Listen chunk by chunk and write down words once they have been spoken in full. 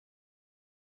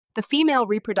The female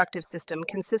reproductive system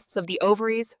consists of the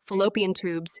ovaries, fallopian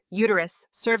tubes, uterus,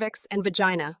 cervix, and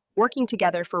vagina, working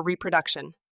together for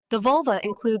reproduction. The vulva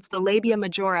includes the labia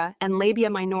majora and labia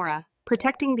minora,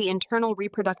 protecting the internal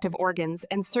reproductive organs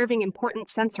and serving important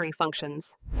sensory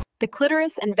functions. The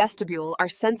clitoris and vestibule are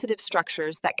sensitive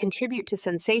structures that contribute to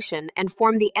sensation and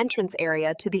form the entrance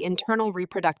area to the internal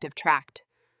reproductive tract.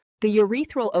 The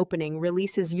urethral opening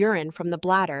releases urine from the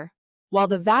bladder, while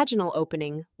the vaginal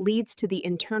opening leads to the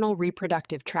internal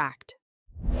reproductive tract.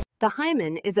 The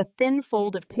hymen is a thin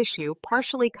fold of tissue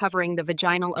partially covering the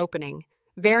vaginal opening,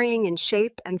 varying in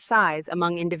shape and size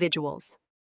among individuals.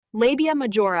 Labia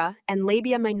majora and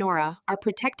labia minora are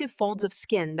protective folds of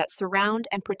skin that surround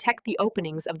and protect the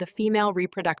openings of the female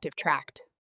reproductive tract.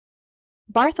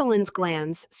 Bartholin's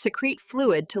glands secrete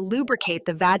fluid to lubricate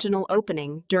the vaginal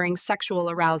opening during sexual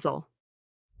arousal.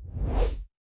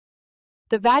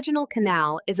 The vaginal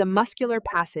canal is a muscular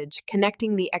passage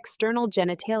connecting the external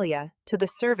genitalia to the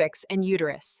cervix and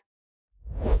uterus.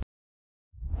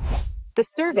 The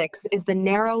cervix is the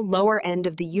narrow lower end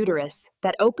of the uterus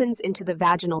that opens into the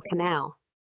vaginal canal.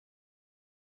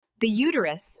 The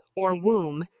uterus, or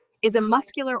womb, is a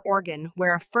muscular organ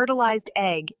where a fertilized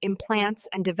egg implants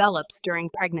and develops during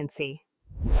pregnancy.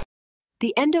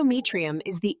 The endometrium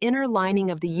is the inner lining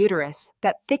of the uterus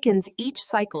that thickens each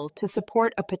cycle to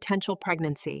support a potential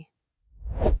pregnancy.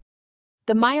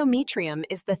 The myometrium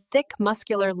is the thick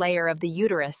muscular layer of the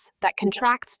uterus that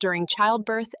contracts during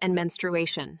childbirth and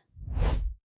menstruation.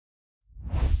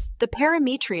 The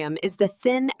perimetrium is the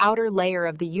thin outer layer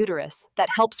of the uterus that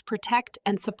helps protect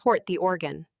and support the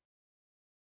organ.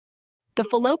 The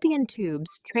fallopian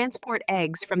tubes transport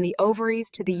eggs from the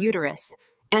ovaries to the uterus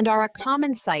and are a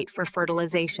common site for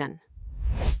fertilization.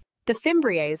 The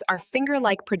fimbriae are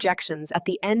finger-like projections at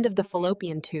the end of the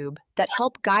fallopian tube that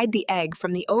help guide the egg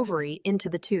from the ovary into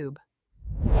the tube.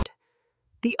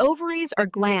 The ovaries are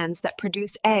glands that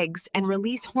produce eggs and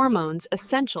release hormones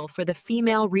essential for the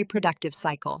female reproductive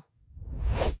cycle.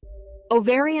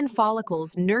 Ovarian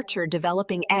follicles nurture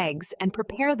developing eggs and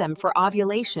prepare them for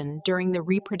ovulation during the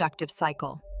reproductive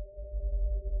cycle.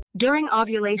 During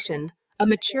ovulation, a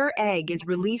mature egg is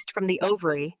released from the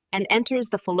ovary and enters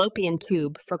the fallopian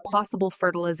tube for possible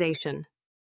fertilization.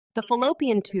 The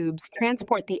fallopian tubes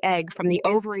transport the egg from the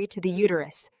ovary to the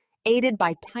uterus, aided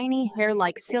by tiny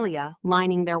hair-like cilia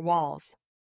lining their walls.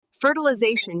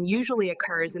 Fertilization usually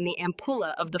occurs in the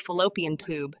ampulla of the fallopian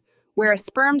tube, where a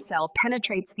sperm cell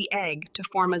penetrates the egg to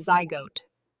form a zygote.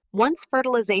 Once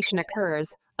fertilization occurs,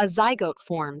 a zygote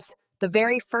forms, the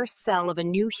very first cell of a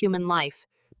new human life,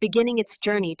 beginning its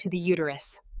journey to the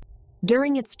uterus.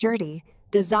 During its journey,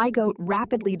 the zygote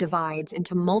rapidly divides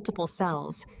into multiple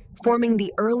cells, forming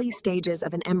the early stages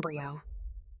of an embryo.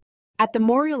 At the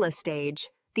morula stage,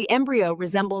 the embryo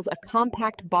resembles a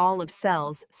compact ball of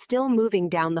cells still moving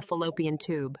down the fallopian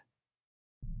tube.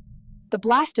 The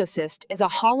blastocyst is a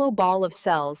hollow ball of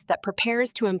cells that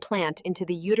prepares to implant into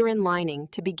the uterine lining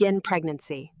to begin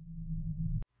pregnancy.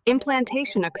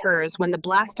 Implantation occurs when the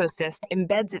blastocyst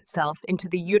embeds itself into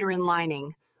the uterine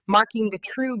lining, marking the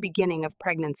true beginning of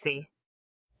pregnancy.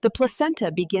 The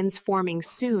placenta begins forming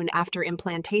soon after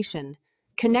implantation,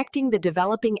 connecting the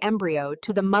developing embryo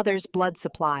to the mother's blood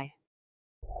supply.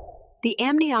 The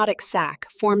amniotic sac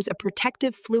forms a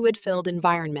protective fluid-filled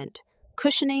environment,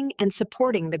 cushioning and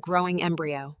supporting the growing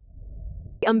embryo.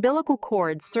 The umbilical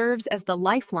cord serves as the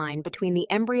lifeline between the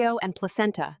embryo and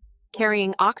placenta,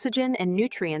 carrying oxygen and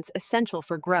nutrients essential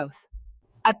for growth.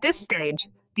 At this stage,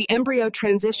 the embryo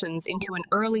transitions into an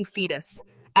early fetus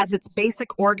as its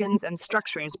basic organs and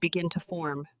structures begin to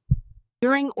form.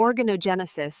 During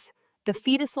organogenesis, the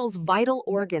fetusal's vital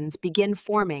organs begin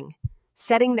forming,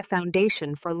 setting the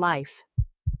foundation for life.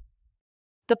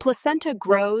 The placenta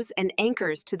grows and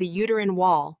anchors to the uterine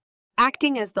wall,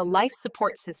 acting as the life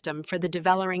support system for the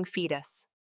developing fetus.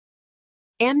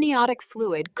 Amniotic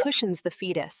fluid cushions the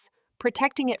fetus,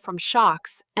 protecting it from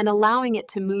shocks and allowing it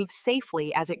to move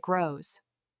safely as it grows.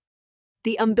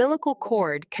 The umbilical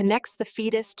cord connects the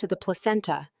fetus to the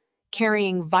placenta,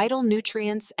 carrying vital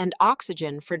nutrients and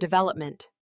oxygen for development.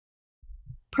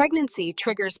 Pregnancy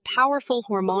triggers powerful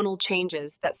hormonal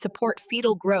changes that support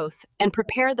fetal growth and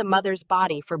prepare the mother's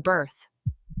body for birth.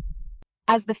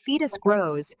 As the fetus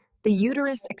grows, the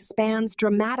uterus expands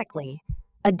dramatically,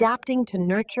 adapting to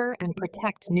nurture and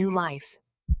protect new life.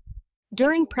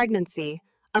 During pregnancy,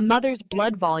 a mother's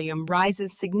blood volume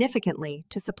rises significantly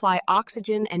to supply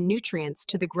oxygen and nutrients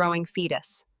to the growing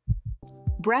fetus.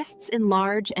 Breasts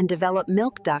enlarge and develop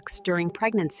milk ducts during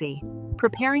pregnancy,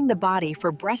 preparing the body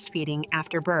for breastfeeding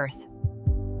after birth.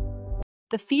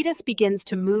 The fetus begins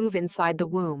to move inside the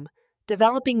womb,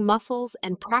 developing muscles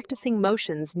and practicing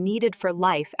motions needed for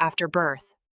life after birth.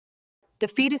 The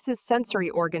fetus's sensory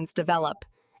organs develop,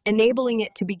 enabling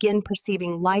it to begin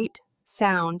perceiving light,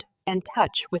 sound, and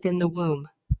touch within the womb.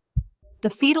 The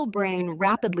fetal brain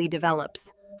rapidly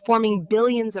develops, forming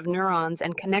billions of neurons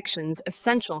and connections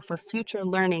essential for future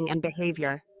learning and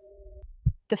behavior.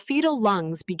 The fetal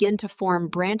lungs begin to form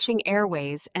branching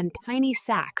airways and tiny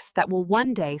sacs that will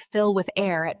one day fill with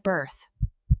air at birth.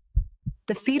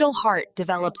 The fetal heart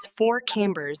develops 4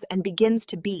 chambers and begins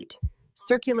to beat,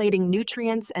 circulating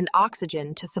nutrients and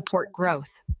oxygen to support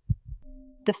growth.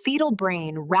 The fetal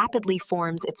brain rapidly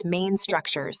forms its main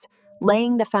structures,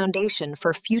 laying the foundation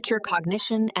for future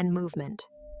cognition and movement.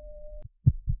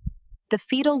 The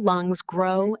fetal lungs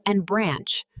grow and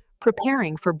branch,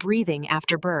 preparing for breathing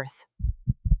after birth.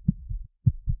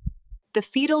 The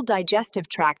fetal digestive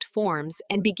tract forms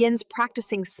and begins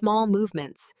practicing small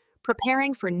movements,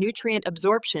 preparing for nutrient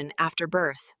absorption after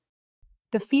birth.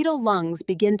 The fetal lungs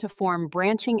begin to form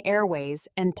branching airways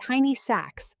and tiny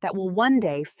sacs that will one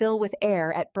day fill with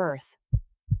air at birth.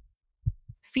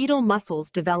 Fetal muscles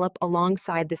develop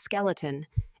alongside the skeleton,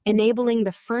 enabling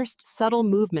the first subtle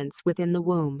movements within the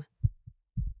womb.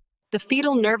 The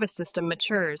fetal nervous system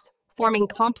matures, forming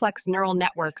complex neural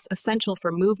networks essential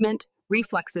for movement,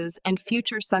 reflexes, and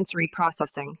future sensory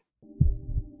processing.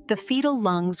 The fetal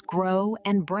lungs grow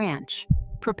and branch,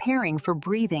 preparing for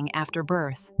breathing after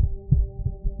birth.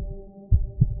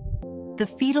 The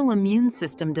fetal immune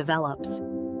system develops,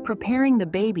 preparing the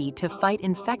baby to fight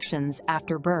infections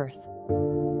after birth.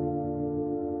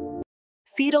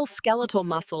 Fetal skeletal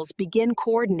muscles begin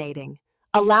coordinating,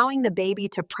 allowing the baby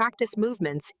to practice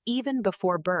movements even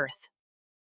before birth.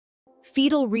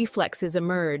 Fetal reflexes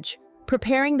emerge,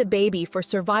 preparing the baby for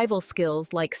survival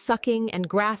skills like sucking and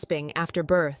grasping after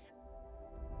birth.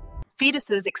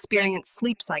 Fetuses experience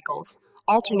sleep cycles,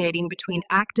 alternating between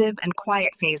active and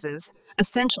quiet phases,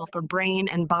 essential for brain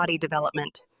and body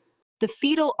development. The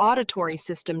fetal auditory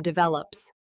system develops,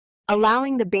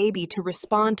 allowing the baby to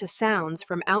respond to sounds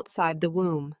from outside the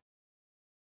womb.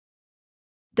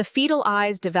 The fetal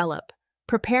eyes develop,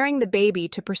 preparing the baby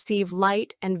to perceive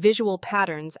light and visual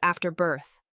patterns after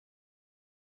birth.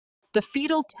 The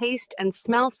fetal taste and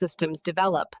smell systems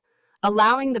develop,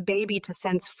 allowing the baby to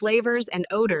sense flavors and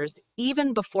odors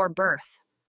even before birth.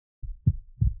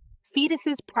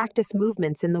 Fetuses practice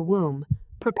movements in the womb,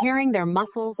 preparing their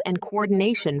muscles and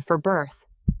coordination for birth.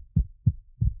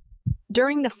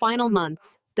 During the final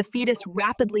months, the fetus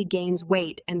rapidly gains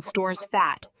weight and stores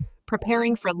fat,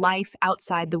 preparing for life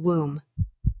outside the womb.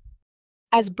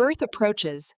 As birth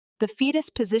approaches, the fetus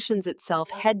positions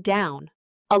itself head down,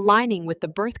 aligning with the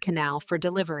birth canal for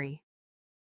delivery.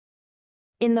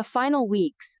 In the final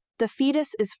weeks, the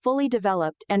fetus is fully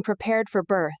developed and prepared for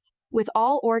birth, with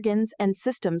all organs and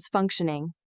systems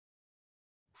functioning.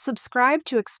 Subscribe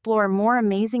to explore more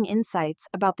amazing insights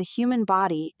about the human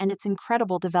body and its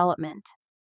incredible development.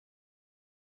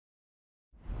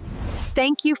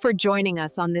 Thank you for joining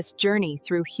us on this journey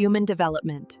through human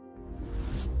development.